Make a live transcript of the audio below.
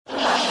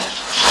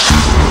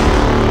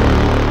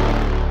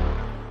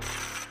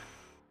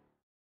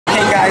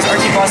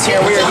ArcadeBoss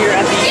here. We are here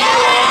at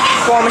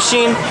the claw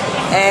machine,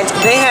 and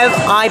they have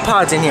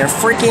iPods in here,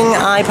 freaking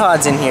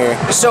iPods in here.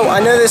 So I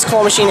know this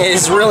claw machine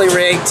is really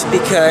rigged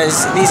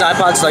because these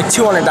iPods are like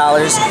 $200,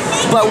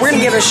 but we're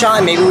gonna give it a shot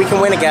and maybe we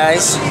can win it,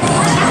 guys.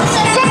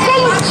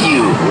 Thank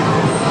you.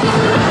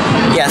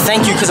 Yeah,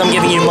 thank you because I'm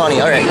giving you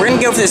money. All right, we're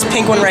gonna go for this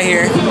pink one right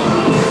here.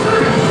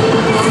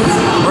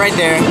 Right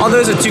there. All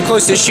those are too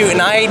close to shoot,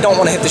 and I don't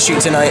want to hit the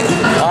shoot tonight.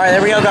 All right,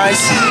 there we go, guys.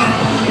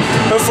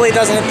 Hopefully it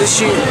doesn't hit the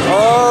shoot.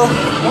 Oh.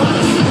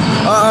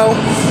 Uh-oh.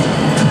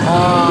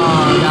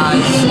 Oh,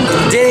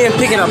 guys. Didn't even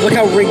pick it up. Look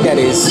how rigged that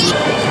is.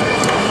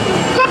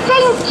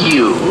 Thank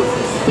you.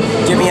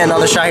 Give me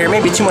another shot here.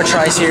 Maybe 2 more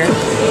tries here,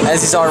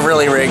 as these are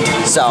really rigged.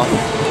 So,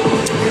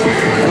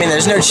 I mean,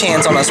 there's no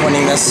chance on us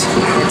winning this.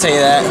 I can tell you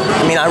that.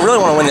 I mean, I really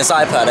want to win this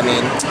iPod. I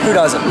mean, who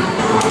doesn't?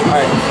 All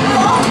right.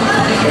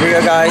 Here we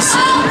go, guys.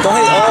 Don't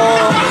hit.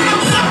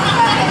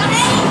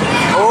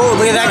 Oh,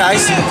 look at that,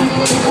 guys.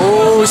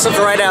 Oh, we slipped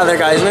right out of there,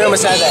 guys. We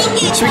almost had that.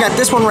 So we got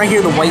this one right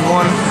here, the white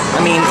one.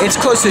 I mean, it's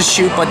close to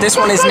shoot, but this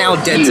one is now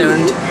dead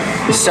zoned.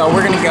 So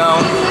we're going to go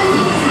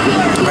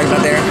right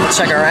about there. Let's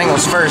check our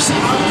angles first.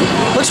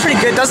 Looks pretty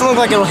good. Doesn't look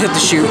like it'll hit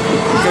the shoot.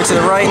 Go to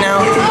the right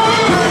now.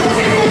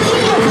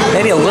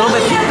 Maybe a little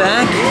bit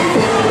back.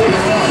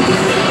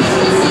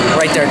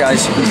 Right there,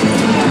 guys.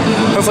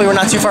 Hopefully we're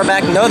not too far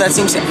back. No, that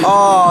seems...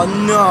 Oh,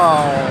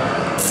 no.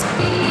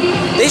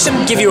 They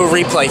should give you a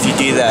replay if you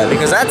do that,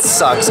 because that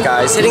sucks,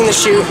 guys. Hitting the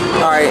shoot.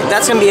 Alright,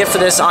 that's going to be it for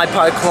this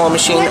iPod claw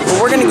machine.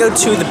 But we're going to go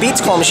to the Beats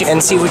claw machine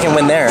and see if we can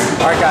win there.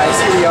 Alright, guys,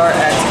 here we are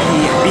at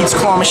the Beats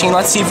claw machine.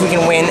 Let's see if we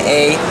can win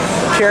a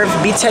pair of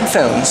Beats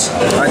headphones.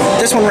 Alright,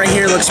 this one right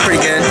here looks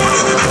pretty good.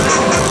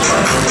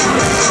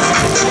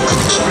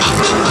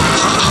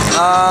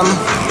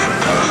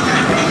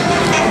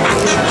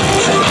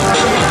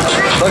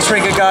 Looks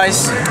pretty good,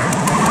 guys.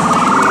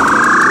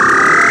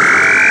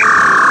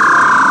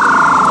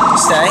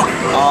 Stay.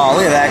 Oh,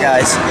 look at that,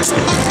 guys.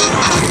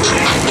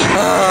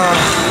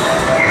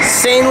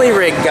 Insanely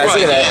rigged, guys.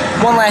 Look at that.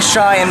 One last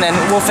try, and then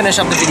we'll finish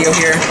up the video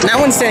here. That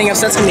one's standing up,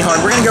 so that's gonna be hard.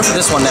 We're gonna go for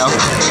this one now.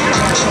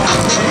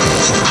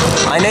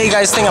 I know you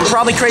guys think I'm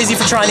probably crazy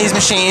for trying these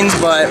machines,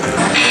 but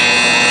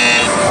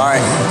all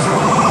right.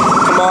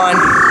 Come on.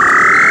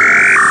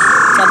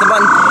 Tap the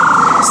button.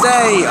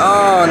 Stay.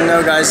 Oh no,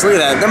 guys, look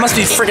at that. There must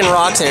be freaking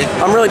rocks in it.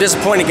 I'm really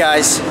disappointed,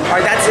 guys.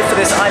 All right, that's it for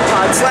this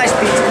iPod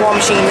 / Beats claw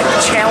machine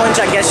challenge,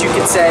 I guess you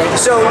could say.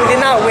 So we did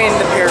not win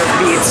the pair of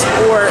Beats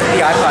or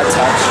the iPod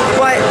Touch,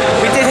 but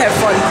we did have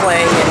fun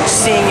playing and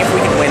seeing if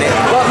we could win it.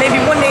 Well, maybe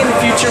one day in the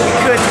future we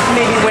could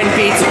maybe win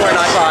Beats or an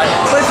iPod.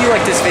 But if you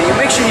like this video,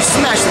 make sure you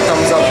smash the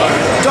thumbs up button.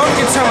 Don't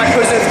forget to turn on my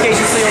post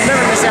notifications so you'll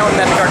never miss out on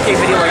an epic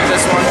arcade video like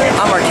this one.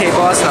 I'm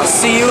ArcadeBoss, and I'll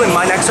see you in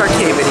my next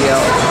arcade video.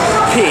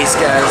 Peace,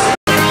 guys.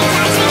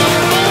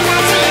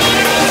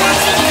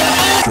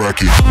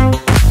 Crack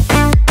it.